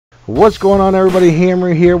What's going on, everybody?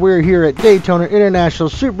 Hammer here. We're here at Daytona International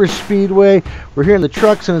Super Speedway. We're here in the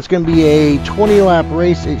trucks, and it's going to be a 20-lap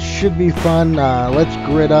race. It should be fun. Let's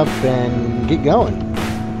grid up and get going.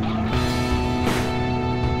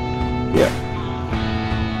 Yep.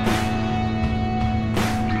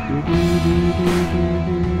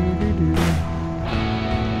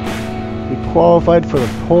 We qualified for the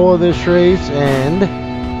pole of this race, and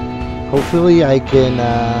hopefully I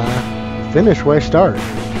can finish where I started.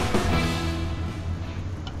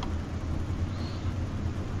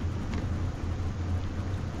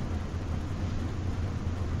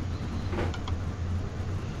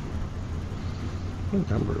 What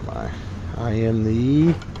number am I? I am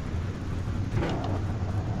the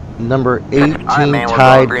number 18 Alright, man,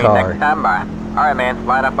 Tide we're going green car. next time by. Alright, man,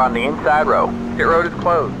 line up on the inside row. Pit road is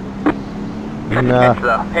closed. No. It's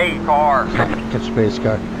the paid car. Catch the pace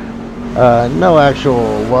car. No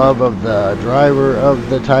actual love of the driver of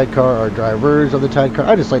the Tide car or drivers of the Tide car.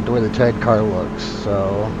 I just like the way the Tide car looks,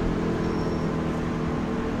 so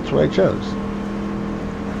that's what I chose.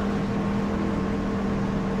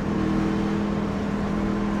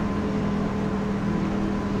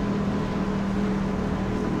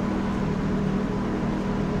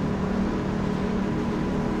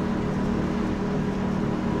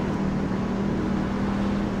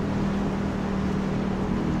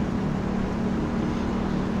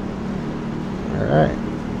 Alright,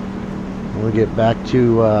 we'll get back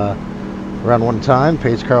to around one time.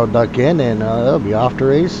 Pace car will duck in, and they'll be off to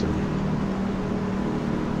race.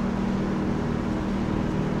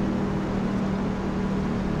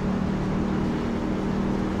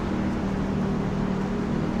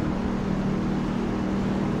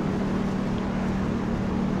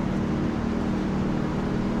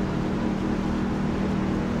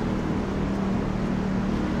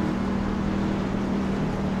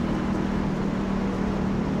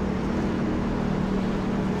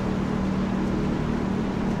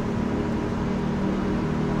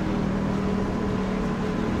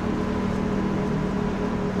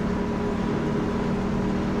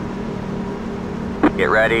 Get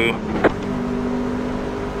ready.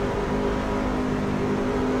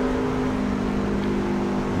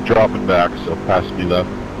 Dropping back, so pass me left.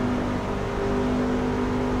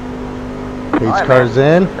 Pace Alright, car's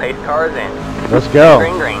man. in. Pace car's in. Let's go.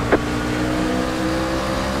 Green, green.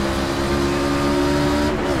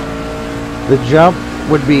 The jump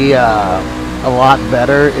would be a lot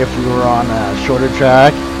better if we were on a shorter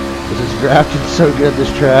track. This is drafted so good, this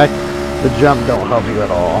track. The jump don't help you at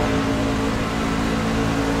all.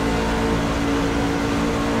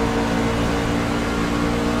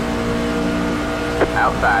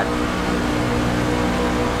 Outside.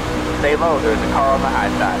 Stay low, there's a car on the high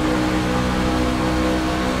side.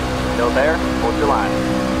 Still there? Hold your line.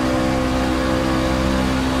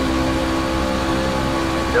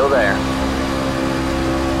 Still there.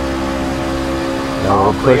 Now All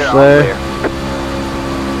we'll clear, push all there. clear.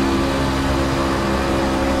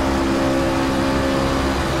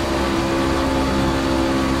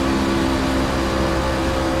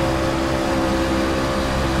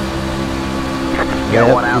 Get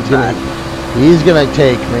one outside. He's gonna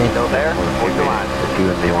take me. Still there? Hold your line. You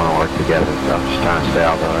and me want to work together, so I'm just trying to stay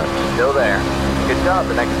out of it. Still there. Good job.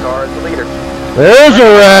 The next car is the leader. There's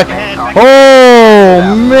a wreck.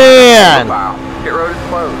 Oh man! Pit road is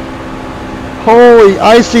closed. Holy!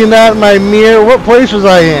 I seen that in my mirror. What place was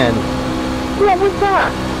I in? What was that?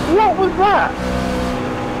 What was that?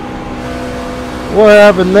 What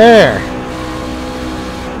happened there?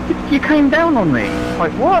 You came down on me.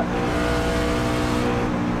 Like what?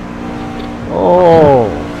 Oh.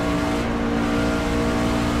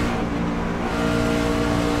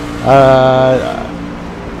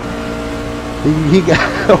 He got.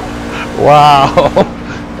 Wow.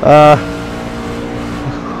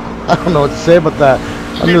 I don't know what to say about that.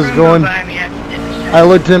 I'm just going. I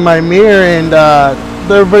looked in my mirror and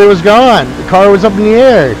everybody was gone. The car was up in the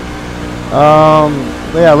air.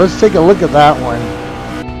 Yeah, let's take a look at that one.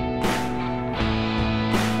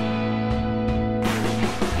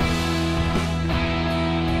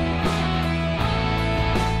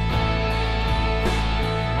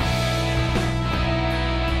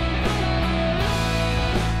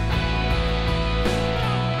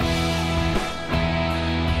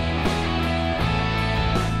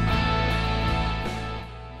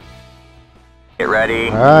 Get ready.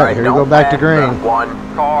 All right, here we go back to green. One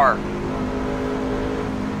car.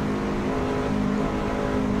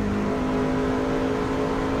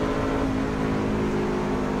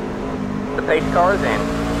 The pace car is in.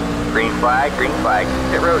 Green flag, green flag.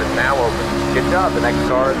 Pit road is now open. Good job, the next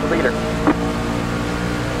car is the leader.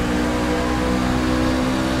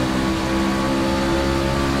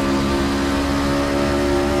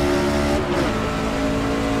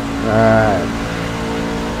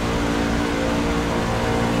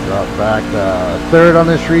 back to third on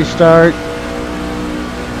this restart.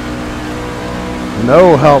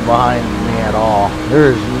 No help behind me at all.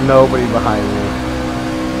 There's nobody behind me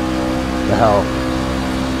to help.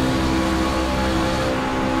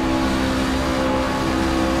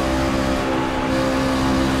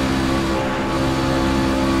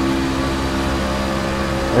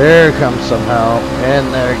 There comes some help,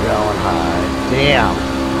 and they're going high.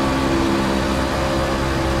 Damn.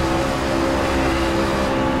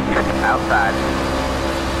 Outside.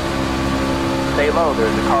 Stay low,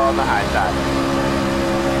 there's a car on the high side.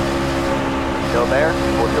 Still there?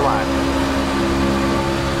 Hold your line.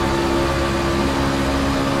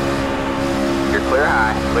 You're clear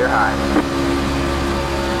high, clear high.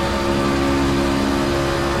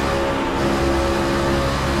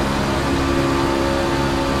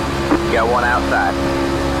 You got one outside.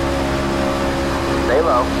 Stay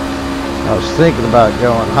low. I was thinking about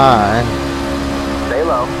going high. Stay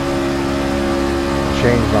low.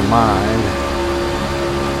 Changed my mind.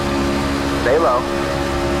 Stay low.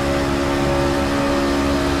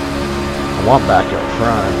 I want back up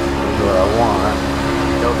front. Is what I want.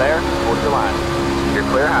 Still there? Hold your line. You're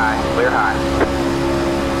clear high, clear high.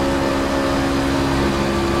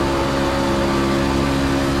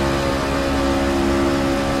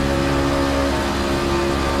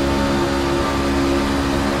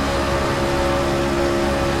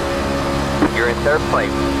 You're in third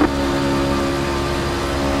place.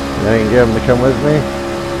 I can get them to come with me.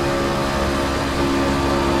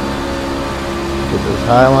 Get this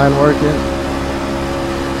high line working.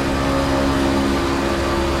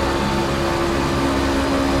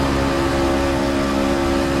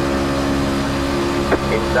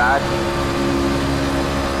 Inside.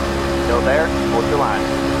 Still there? Hold your line.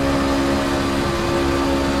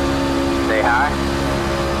 Stay high.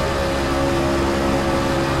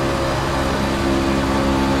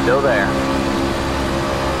 Still there.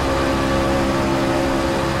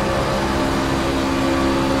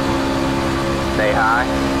 Stay high.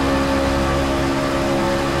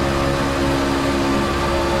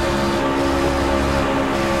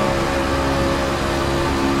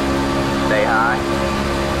 Stay high.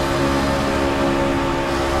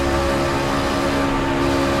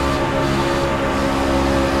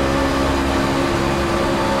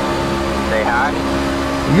 Stay high.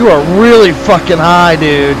 You are really fucking high,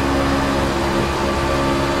 dude.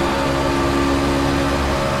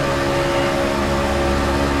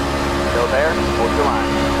 Still there? Hold your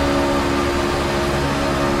line.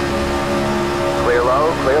 Clear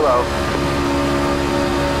low, clear low.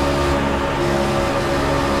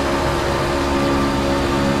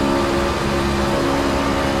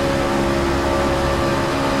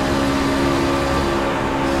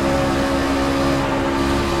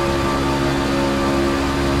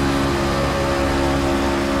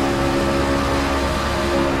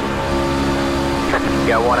 You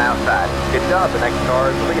got one outside. Good job. The next car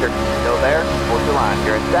is the leader. Still there? Hold your line.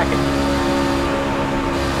 You're in second.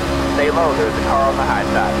 Stay low. There's a car on the high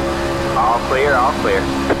side. All clear, all clear.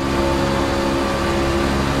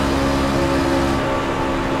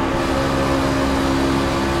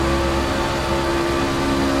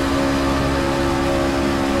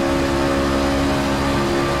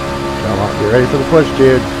 Come on, get ready for the push,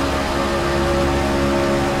 dude.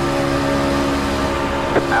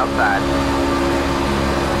 Outside.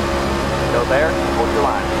 Still there? Hold your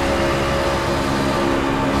line.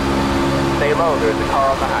 Stay low, there's a car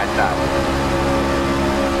on the high side.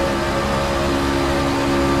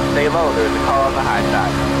 Stay low, there's a car on the high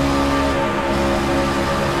side.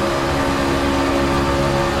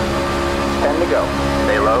 10 to go.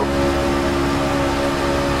 Stay low.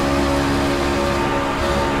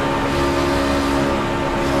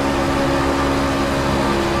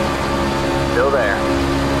 Still there.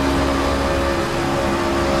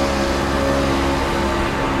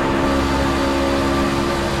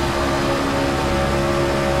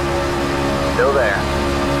 Still there.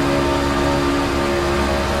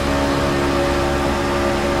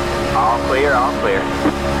 All clear, all clear.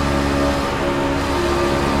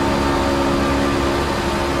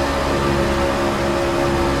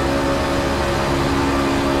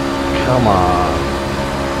 Come on.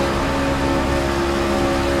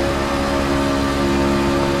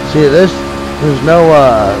 See, there's no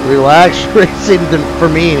relaxed racing for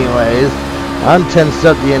me anyways. I'm tensed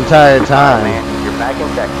up the entire time. Man, you're back in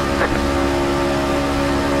second.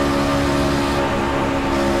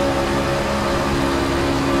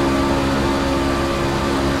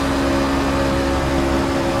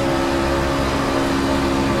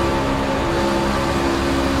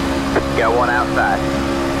 Got one outside.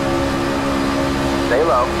 Stay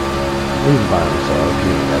low. He's by himself. He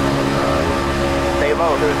ain't got no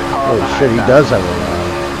low. There's a car on the Oh high shit, he side. does have a line.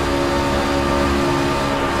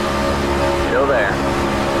 Still there.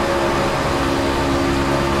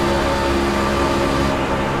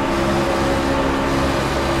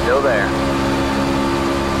 Still there.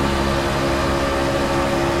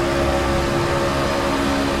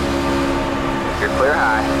 You're clear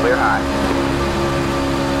high. Clear high.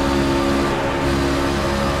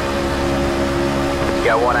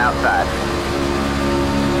 Got one outside.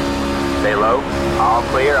 Stay low. All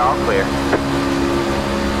clear, all clear.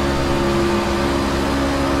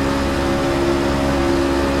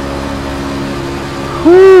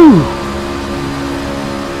 Whew!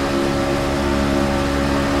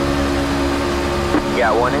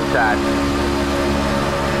 Got one inside.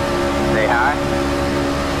 Stay high.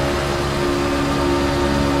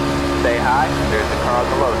 Stay high. There's the car on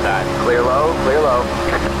the low side. Clear low, clear low.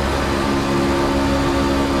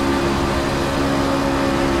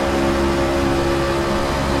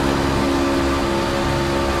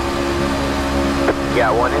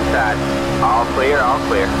 Got one inside. All clear, all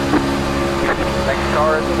clear. Next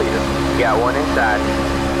car is the leader. Got one inside.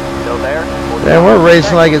 Still there? Man, we're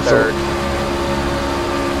racing like it's third.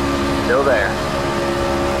 Still there.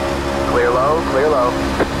 Clear low, clear low.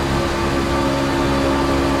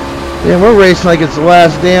 Man, we're racing like it's the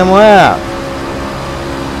last damn lap.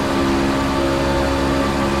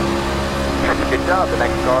 Good job. The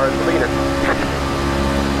next car is the leader.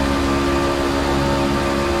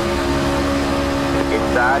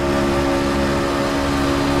 Inside.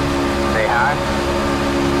 Stay high.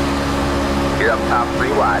 You're up top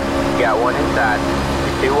 3 wide. Got one inside.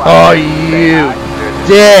 You're 2 wide. Oh, Stay you high. There's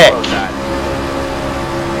the dick. low side.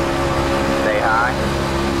 Stay high.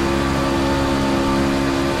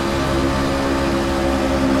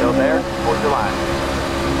 Still there? Hold your line.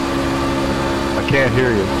 I can't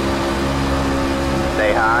hear you.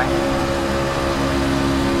 Stay high.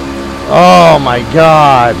 Oh my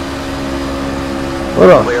god. What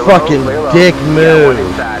a Clear low, fucking clear low. dick Got one move.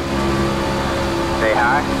 inside. Stay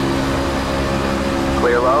high.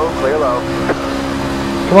 Clear low, clear low.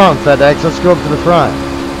 Come on, FedEx, let's go up to the front.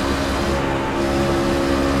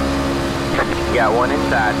 Got one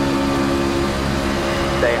inside.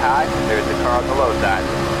 Stay high. There's the car on the low side.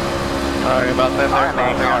 Sorry about that. Alright,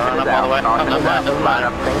 man. Caution is out. Caution is out. Line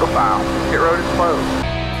up single file. Pit road is closed.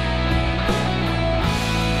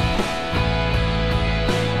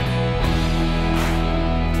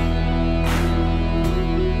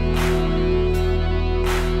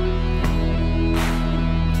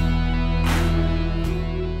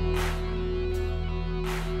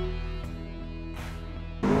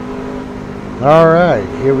 Alright,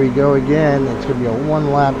 here we go again. It's going to be a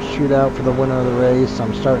one-lap shootout for the winner of the race.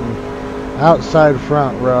 I'm starting outside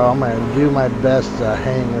front row. I'm going to do my best to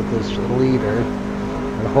hang with this leader.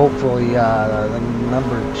 And hopefully, the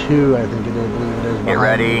number 2, I think it is, I believe it is. Get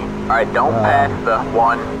ready. Alright, don't pass the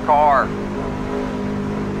one car.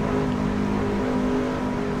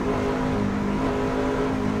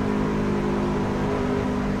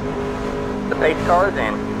 The pace car is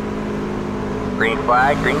in. Green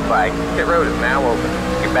flag, green flag. Pit road is now open.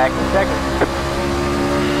 You're back in second.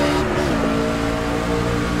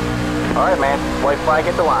 Alright, man. White flag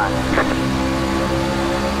at the line.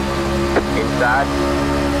 Inside.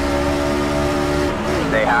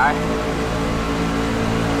 Stay high.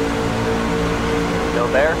 Still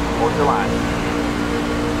there? Hold your line.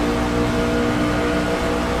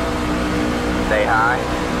 Stay high.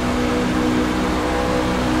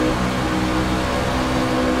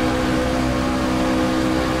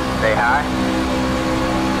 Stay high.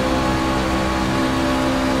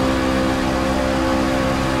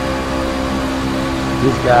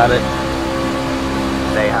 He's got it.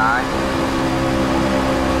 Stay high.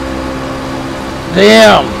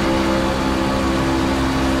 Damn!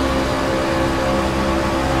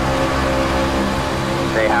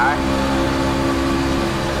 Stay high.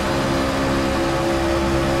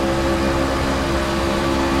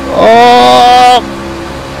 Oh!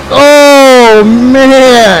 Oh,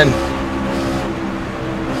 man!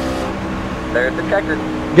 There's the checker.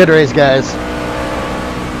 Good race, guys.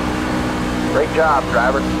 Great job,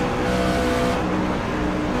 driver.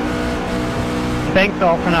 Thanks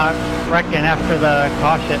all for not wrecking after the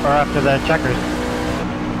caution or after the checkers.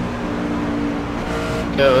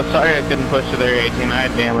 Yo, sorry I couldn't push to their 18. I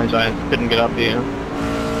had damage. I couldn't get up to you.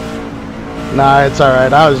 Nah, it's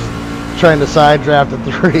alright. I was trying to side draft at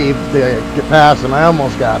 3 to get past him. I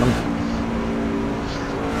almost got him.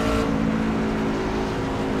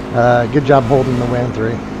 Good job holding the win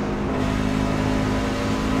 3.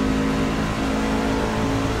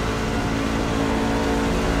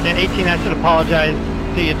 And 18, I should apologize.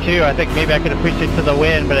 to you too. I think maybe I could have pushed it to the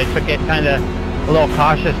wind, but I took it kind of a little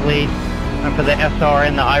cautiously for the SR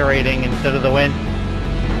and the iRating instead of the wind.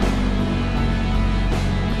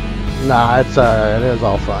 Nah, it's it is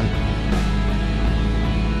all fun.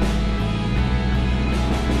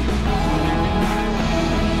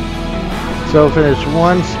 So finished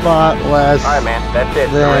one spot less. All right, man. That's it.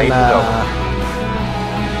 The Then race is over.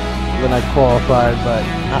 then I qualified, but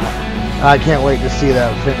I can't wait to see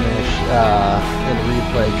that finish in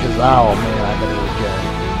replay because oh man, I bet it was good.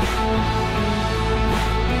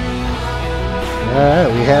 All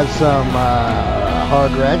right, we had some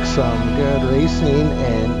hard wrecks, some good racing,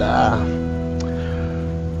 and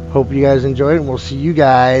hope you guys enjoyed it. And we'll see you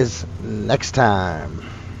guys next time.